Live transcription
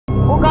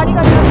गाड़ी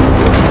गाड़ी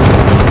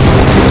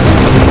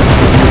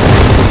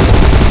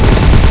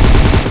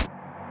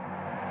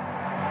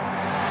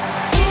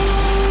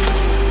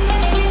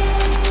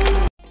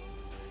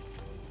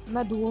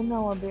मैं धूम में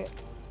हूँ अभी।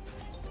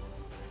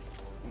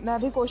 मैं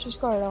भी कोशिश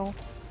कर रहा हूँ।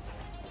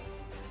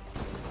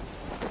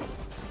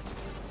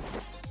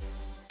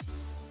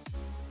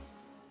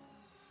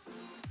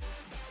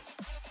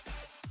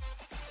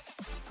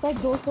 एक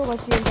दोस्त होगा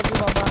CLW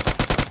बाबा।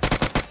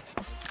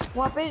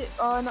 वहाँ पे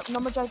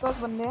नंबर 4 के पास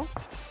बंदे हैं।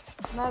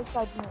 मैं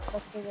साइड में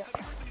रास्ते के।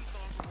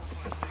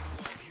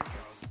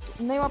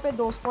 नहीं वहाँ पे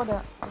 2 स्क्वाड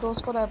है। 2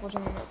 स्क्वाड है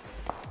पूछेंगे।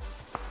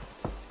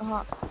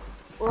 हाँ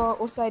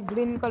उस साइड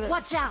ग्रीन कलर।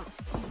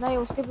 नहीं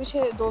उसके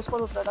पीछे 2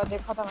 स्क्वाड उतरा था,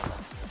 देखा था मैंने।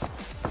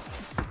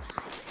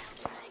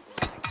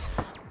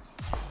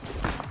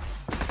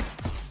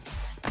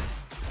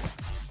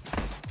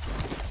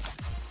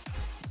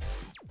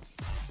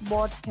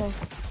 बॉट है।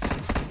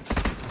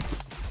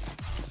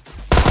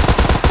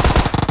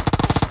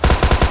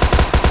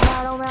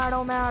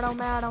 मैं आ रहा हूँ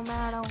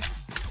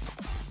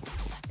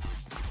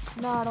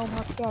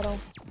भाग के आ रहा हूँ।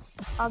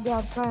 आगे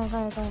आप कहाँ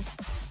है?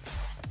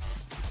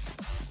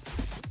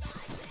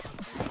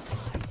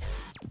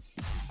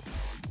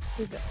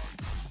 ठीक है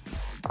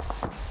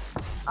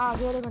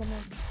आगे वाले घर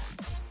में।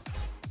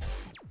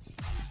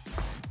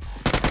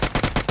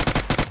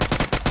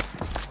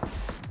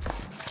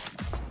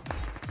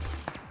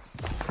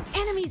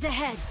 Enemies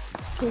ahead.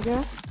 ठीक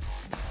है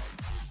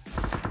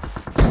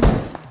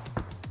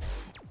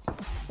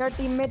यार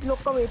टीममेट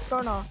लोग का वेट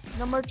करना।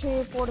 नंबर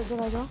 3 4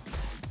 इधर आ जाओ।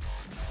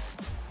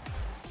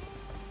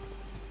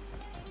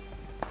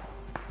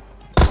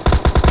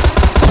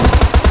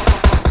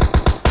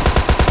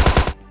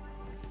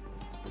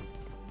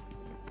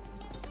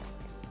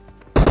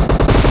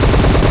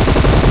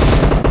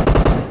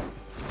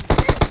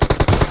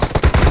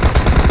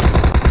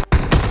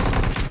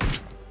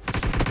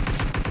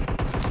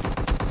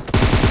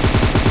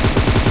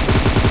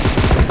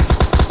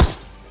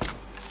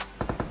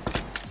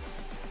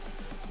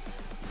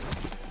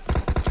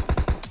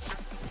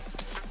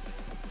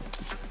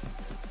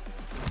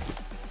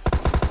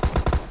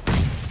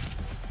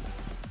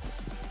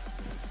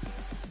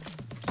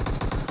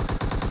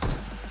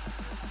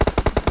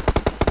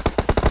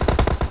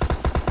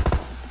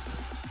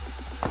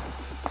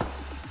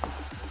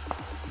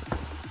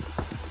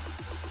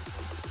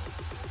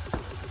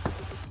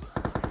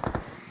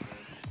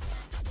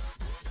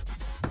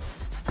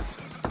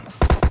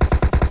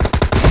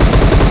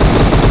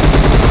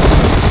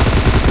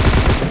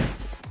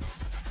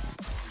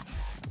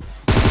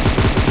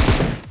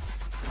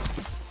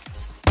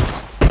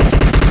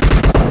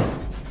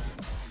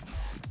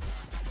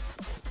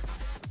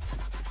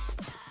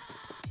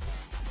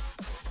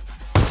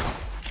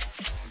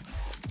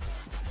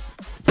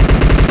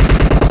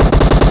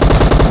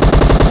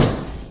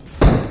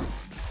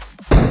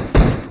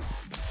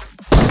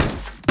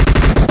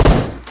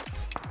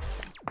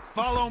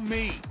 Follow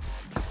me.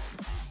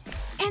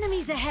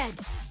 Enemies ahead.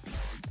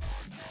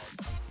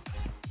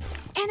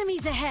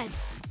 Enemies ahead.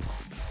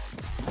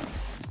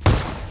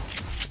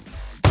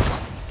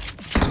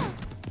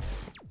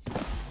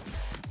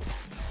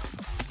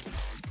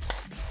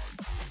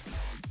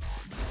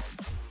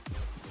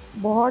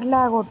 बहुत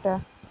लैग होता है।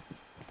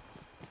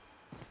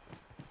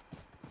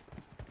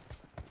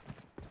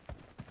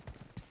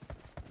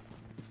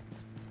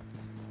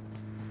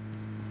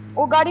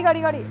 ओ गाड़ी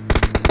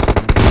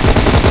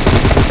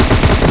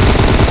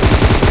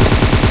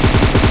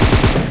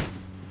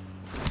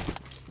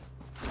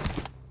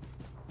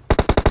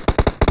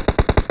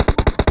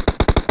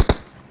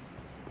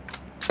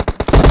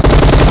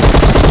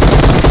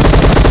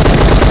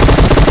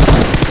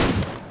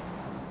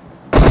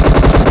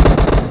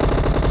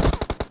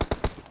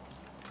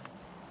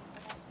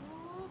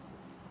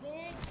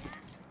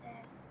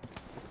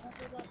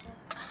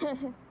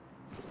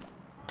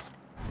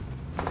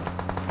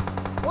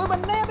वो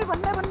बंदा है यहाँ पे।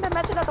 बंदा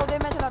मैं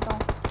चलाता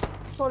हूँ।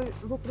 सॉरी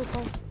रुक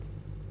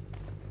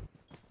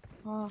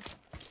हाँ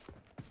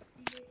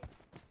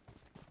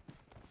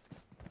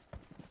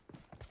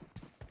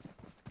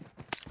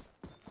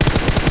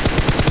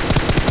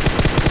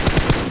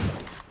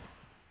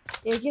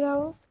एक ही रहा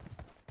वो।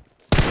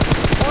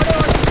 और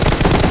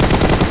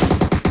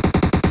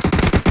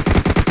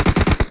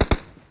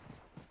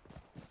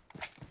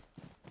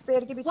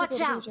पेड़ के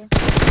पीछे।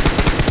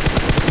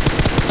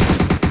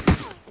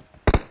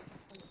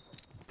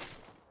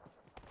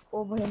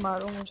 ओ भाई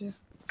मारो मुझे।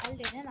 हल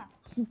दे देना।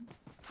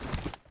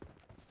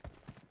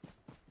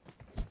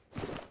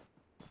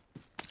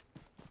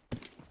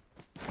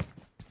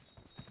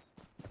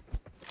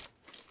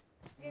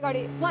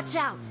 गाड़ी Watch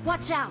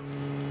out.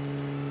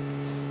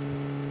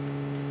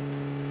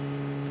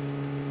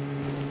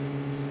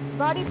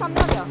 गाड़ी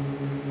सामने आ गया।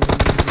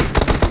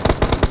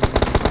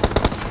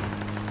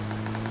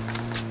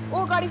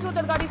 ओ गाड़ी से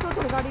उतर।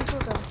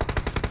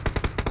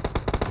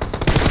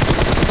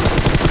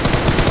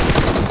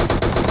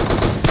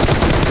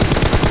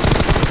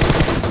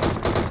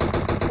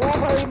 ओ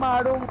भाई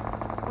मारो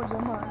मुझे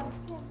मारो।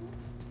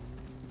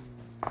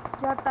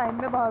 क्या टाइम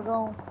में भागा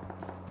हूँ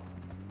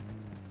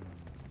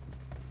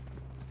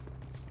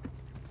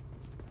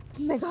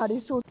मैं, गाड़ी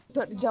से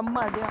उतर जंप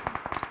मार दिया।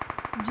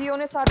 जियो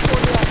ने साथ छोड़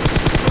दिया,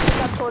 जियो ने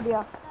साथ छोड़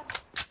दिया।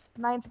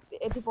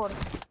 9684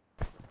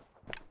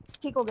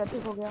 ठीक हो गया,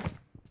 ठीक हो गया,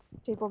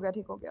 ठीक हो गया,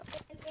 ठीक हो गया।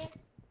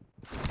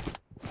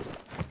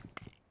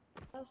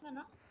 उसमें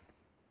ना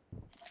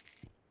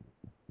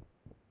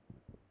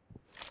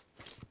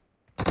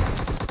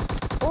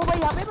ओ भाई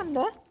यहाँ पे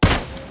बंदा है।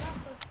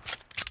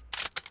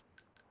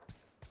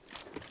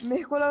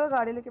 मेरे को लगा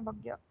गाड़ी लेके भाग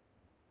गया,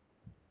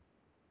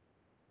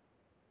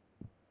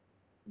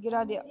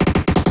 गिरा दिया।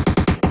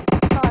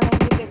 कहाँ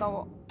गिरेगा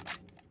वो?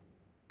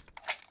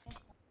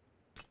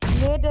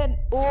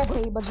 ओ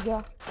भाई बच गया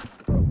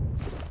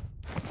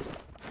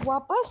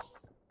वापस।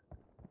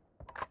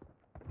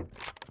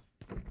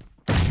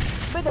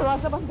 मैं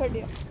दरवाजा बंद कर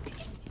दिया।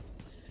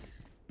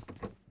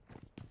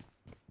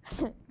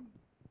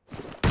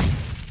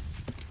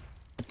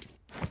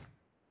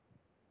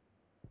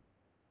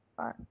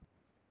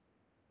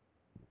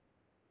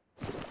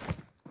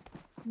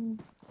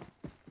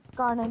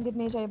 कारनांगित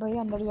नहीं चाहिए भाई,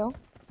 अंदर जाओ।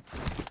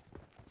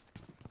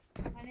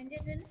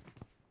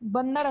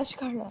 बंदा रश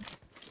कर रहा है।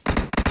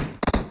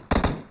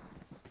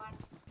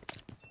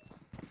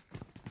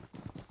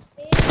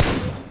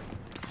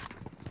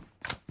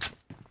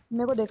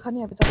 मेरे को देखा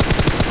नहीं अभी तक।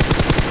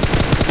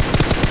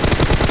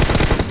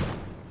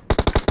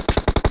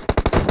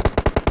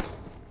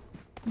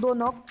 दो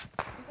नॉक।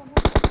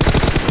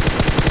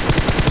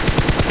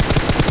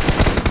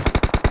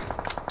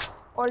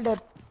 All dead.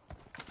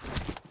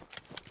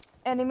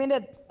 एनिमी ने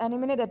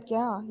डेड किया।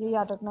 हाँ ये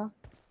याद रखना।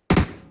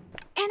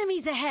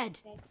 Enemies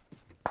ahead.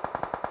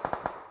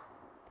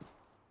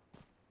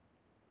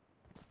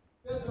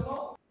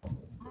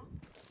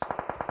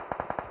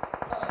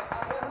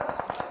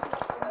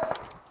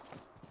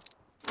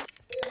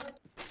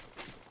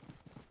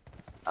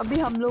 अभी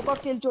हम लोग का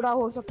किल चुरा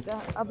हो सकता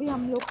है, अभी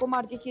हम लोग को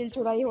मार के किल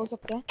चुराई हो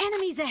सकता है।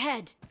 Enemies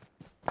ahead.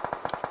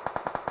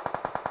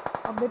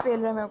 अबे पेल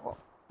रहा है मेरे को।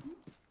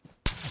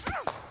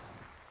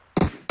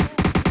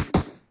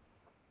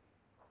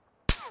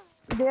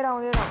 दे रहा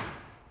हूँ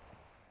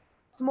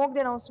स्मोक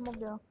दे रहा हूँ, स्मोक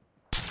दे रहा हूँ।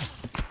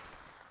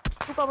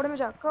 तू कवर में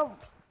जा। कब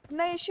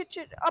नहीं,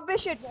 शिट अबे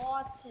शिट।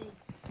 बहुत सही।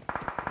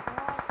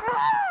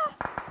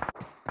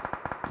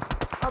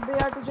 अबे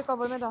यार तुझे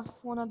कवर में था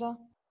होना था।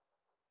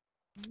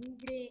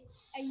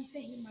 ऐसे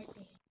ही मरते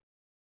हैं।